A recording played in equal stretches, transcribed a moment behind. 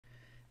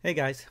Hey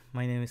guys,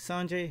 my name is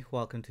Sanjay.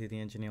 Welcome to the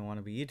Engineer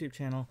Wannabe YouTube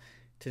channel.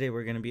 Today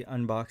we're going to be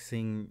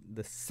unboxing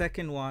the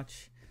second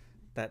watch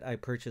that I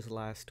purchased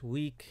last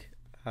week.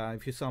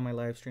 If you saw my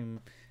live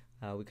stream,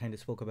 we kind of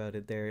spoke about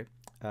it there.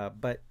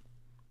 But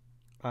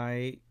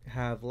I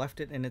have left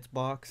it in its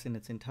box in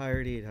its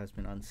entirety. It has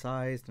been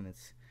unsized and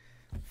it's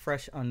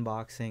fresh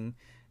unboxing,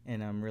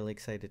 and I'm really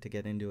excited to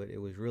get into it. It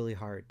was really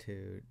hard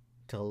to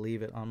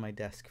leave it on my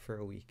desk for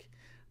a week,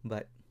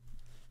 but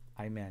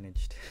I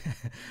managed.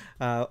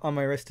 On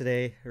my wrist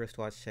today,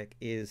 wristwatch check,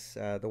 is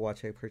the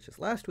watch I purchased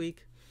last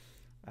week,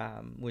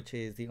 which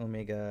is the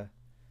Omega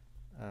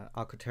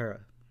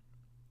Alcantara,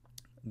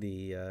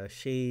 the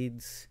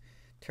shades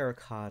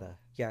terracotta.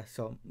 Yeah,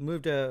 so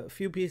moved a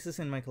few pieces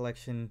in my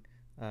collection,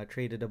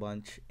 traded a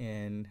bunch,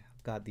 and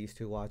got these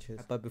two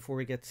watches. But before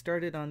we get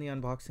started on the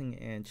unboxing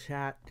and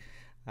chat,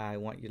 I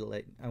want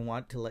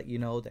to let you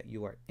know that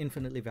you are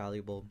infinitely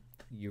valuable.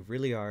 You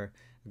really are.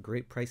 A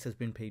great price has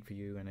been paid for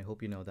you, and I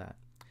hope you know that.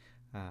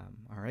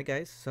 All right,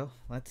 guys. So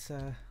let's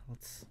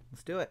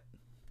do it.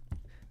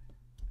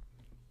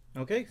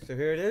 Okay, so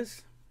here it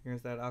is.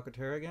 Here's that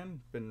Alcantara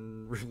again.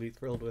 Been really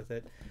thrilled with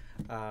it.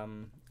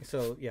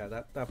 So yeah,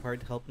 that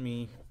part helped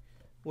me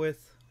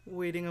with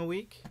waiting a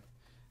week.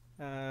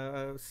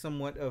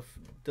 Somewhat of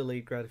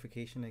delayed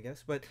gratification, I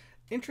guess. But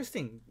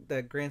interesting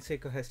that Grand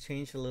Seiko has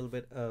changed a little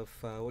bit of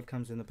what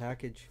comes in the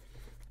package.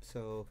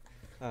 So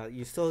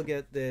you still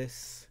get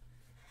this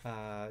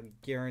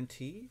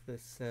guarantee,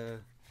 this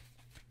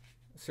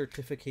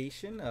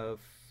certification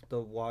of the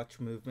watch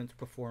movement's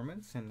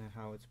performance and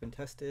how it's been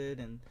tested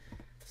and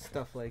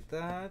stuff like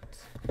that.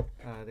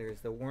 There's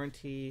the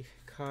warranty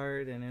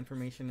card and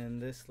information in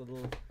this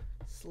little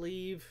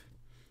sleeve,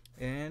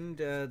 and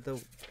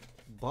the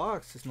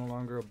box is no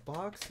longer a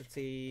box, it's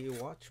a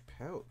watch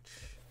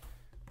pouch,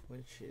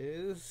 which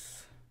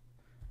is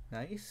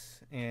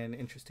nice and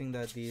interesting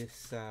that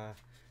this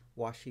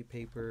washi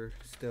paper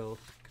still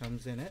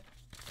comes in it,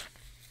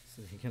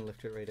 so you can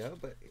lift it right out.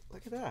 But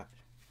look at that.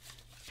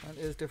 That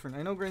is different.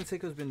 I know Grand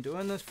Seiko's been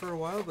doing this for a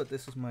while, but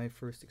this is my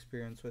first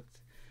experience with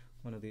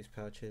one of these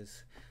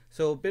pouches.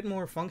 So a bit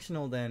more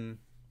functional than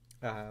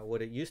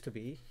what it used to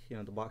be. You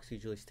know, the box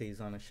usually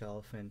stays on a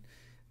shelf, and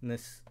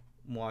this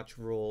watch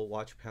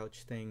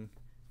pouch thing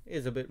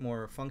is a bit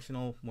more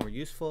functional, more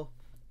useful.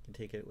 You can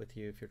take it with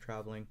you if you're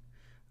traveling,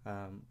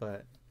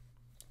 but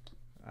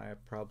I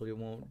probably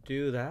won't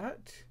do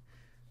that.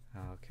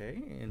 Okay,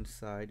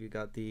 inside you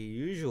got the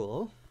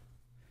usual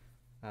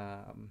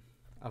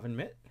oven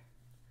mitt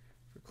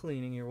for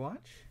cleaning your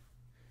watch,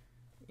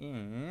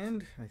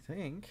 and I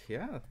think,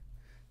 yeah,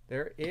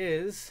 there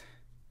is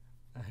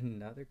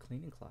another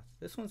cleaning cloth.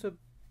 This one's a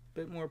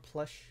bit more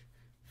plush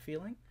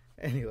feeling.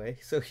 Anyway,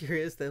 so here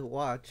is the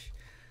watch,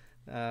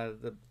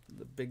 the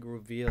big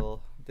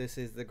reveal. This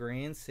is the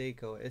Grand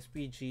Seiko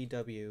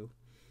SBGW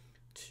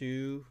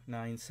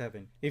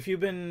 297. If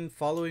you've been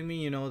following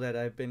me, you know that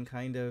I've been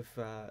kind of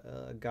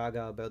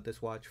gaga about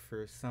this watch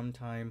for some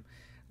time.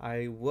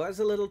 I was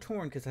a little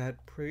torn because I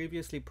had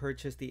previously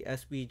purchased the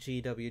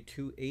SBGW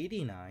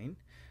 289,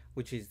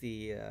 which is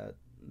the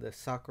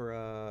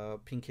Sakura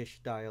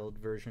pinkish dialed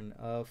version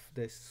of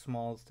this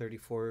small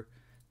 44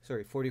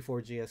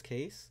 GS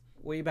case.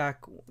 Way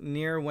back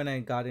near when I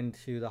got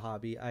into the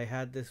hobby, I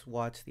had this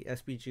watch, the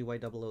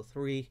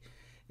SBGY003.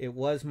 It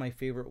was my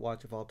favorite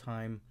watch of all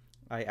time.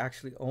 I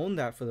actually owned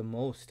that for the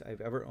most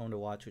I've ever owned a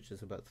watch, which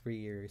is about 3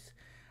 years,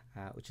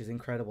 which is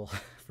incredible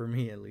for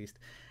me at least.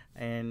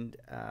 And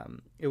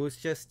it was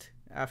just,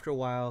 after a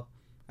while,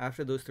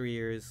 after those 3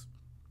 years,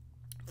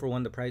 for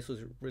one, the price was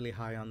really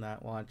high on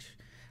that watch,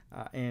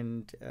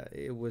 and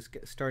it was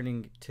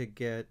starting to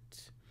get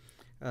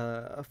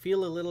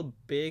feel a little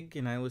big,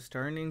 and I was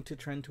starting to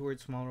trend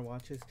towards smaller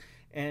watches,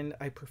 and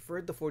I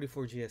preferred the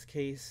 44 GS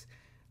case.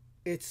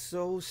 It's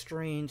so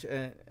strange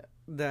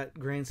that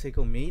Grand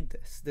Seiko made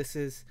this. This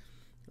is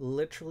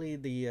literally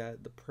the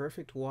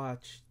perfect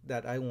watch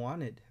that I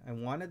wanted. I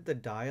wanted the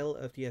dial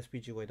of the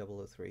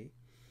SBGY003,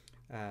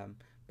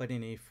 but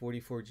in a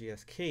 44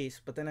 GS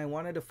case. But then I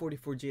wanted a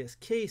 44 GS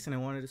case, and I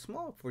wanted a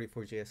small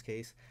 44 GS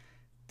case.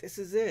 This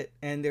is it,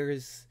 and there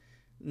is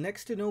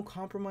next to no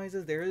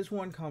compromises. There is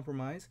one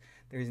compromise.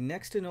 There is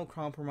next to no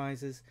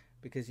compromises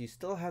because you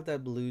still have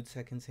that blued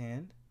seconds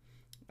hand.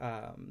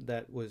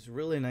 That was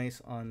really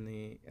nice on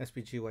the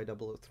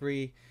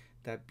SBGY003.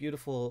 That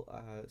beautiful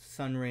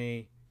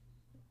sunray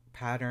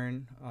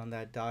pattern on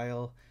that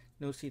dial.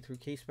 No see-through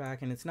case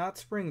back, and it's not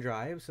spring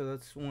drive, so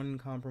that's one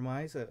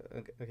compromise.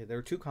 Okay, there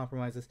are two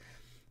compromises.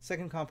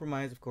 Second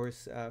compromise, of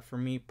course, for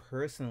me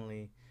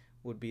personally,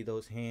 would be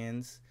those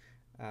hands.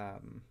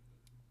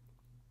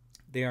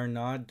 They are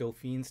not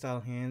Dauphine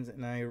style hands,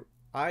 and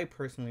I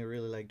personally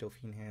really like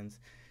Dauphine hands.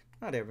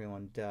 Not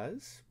everyone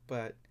does,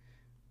 but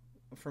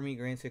for me,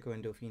 Grand Seiko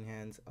and Dauphine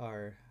hands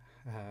are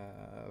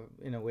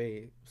in a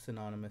way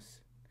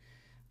synonymous.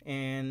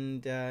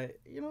 And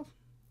you know,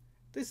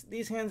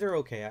 these hands are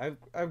okay.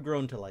 I've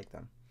grown to like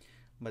them,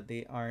 but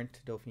they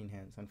aren't Dauphine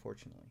hands,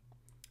 unfortunately.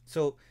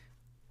 So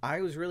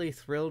I was really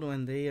thrilled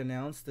when they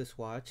announced this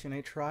watch, and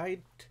I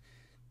tried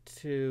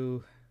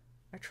to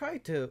I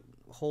tried to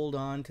hold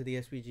on to the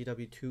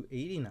SBGW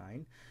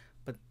 289,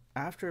 but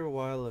after a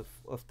while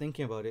of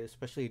thinking about it,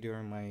 especially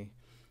during my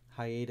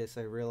hiatus,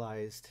 I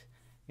realized,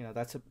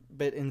 that's a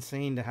bit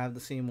insane to have the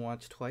same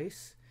watch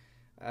twice.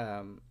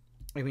 I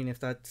mean, if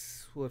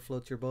that's what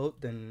floats your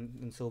boat,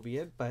 then so be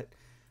it. But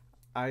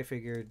I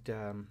figured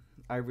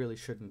I really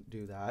shouldn't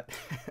do that.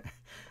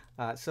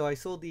 So I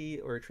sold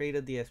or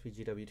traded the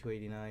SBGW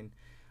 289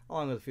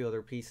 along with a few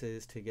other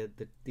pieces to get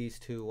these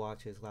two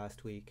watches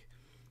last week.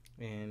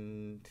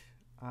 And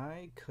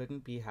I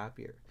couldn't be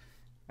happier.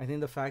 I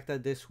think the fact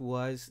that this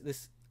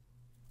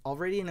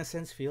already in a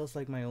sense feels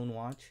like my own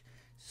watch.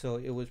 So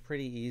it was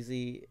pretty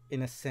easy.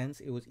 In a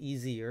sense, it was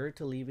easier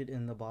to leave it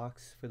in the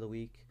box for the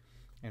week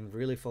and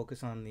really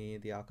focus on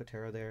the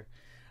Alcantara there,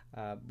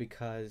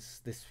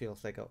 because this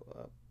feels like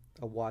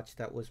a watch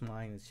that was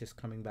mine. It's just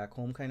coming back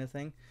home kind of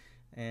thing,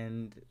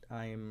 and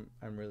I'm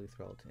really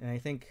thrilled. And I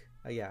think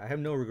I have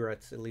no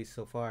regrets, at least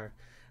so far,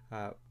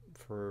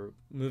 for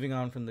moving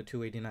on from the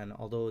 289.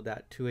 Although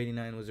that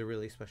 289 was a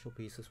really special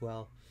piece as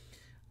well.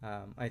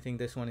 I think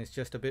this one is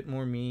just a bit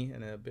more me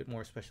and a bit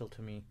more special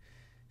to me.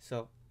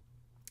 So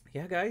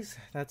yeah, guys,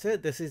 that's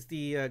it. This is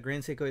the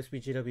Grand Seiko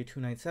SBGW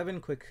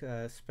 297 quick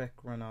spec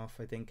runoff.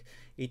 I think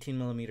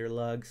 18mm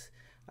lugs.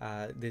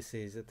 This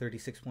is a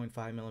 36.5mm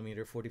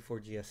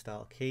 44GS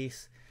style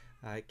case.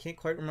 I can't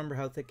quite remember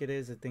how thick it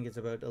is. I think it's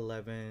about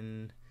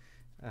 11,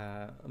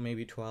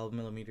 maybe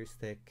 12mm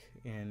thick,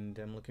 and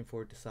I'm looking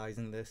forward to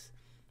sizing this,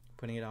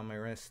 putting it on my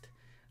wrist,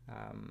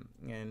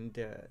 and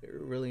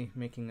really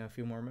making a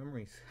few more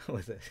memories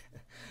with it.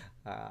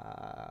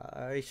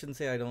 I shouldn't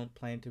say I don't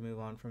plan to move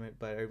on from it,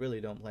 but I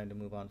really don't plan to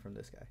move on from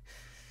this guy.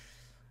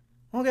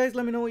 Well, guys,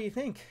 let me know what you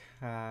think.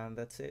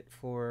 That's it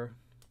for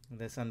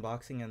this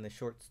unboxing and the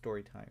short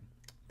story time.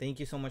 Thank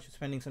you so much for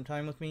spending some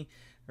time with me.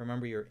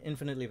 Remember, you're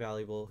infinitely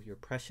valuable, you're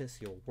precious,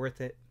 you're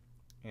worth it,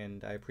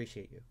 and I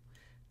appreciate you.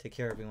 Take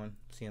care, everyone.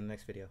 See you in the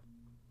next video.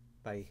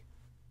 Bye.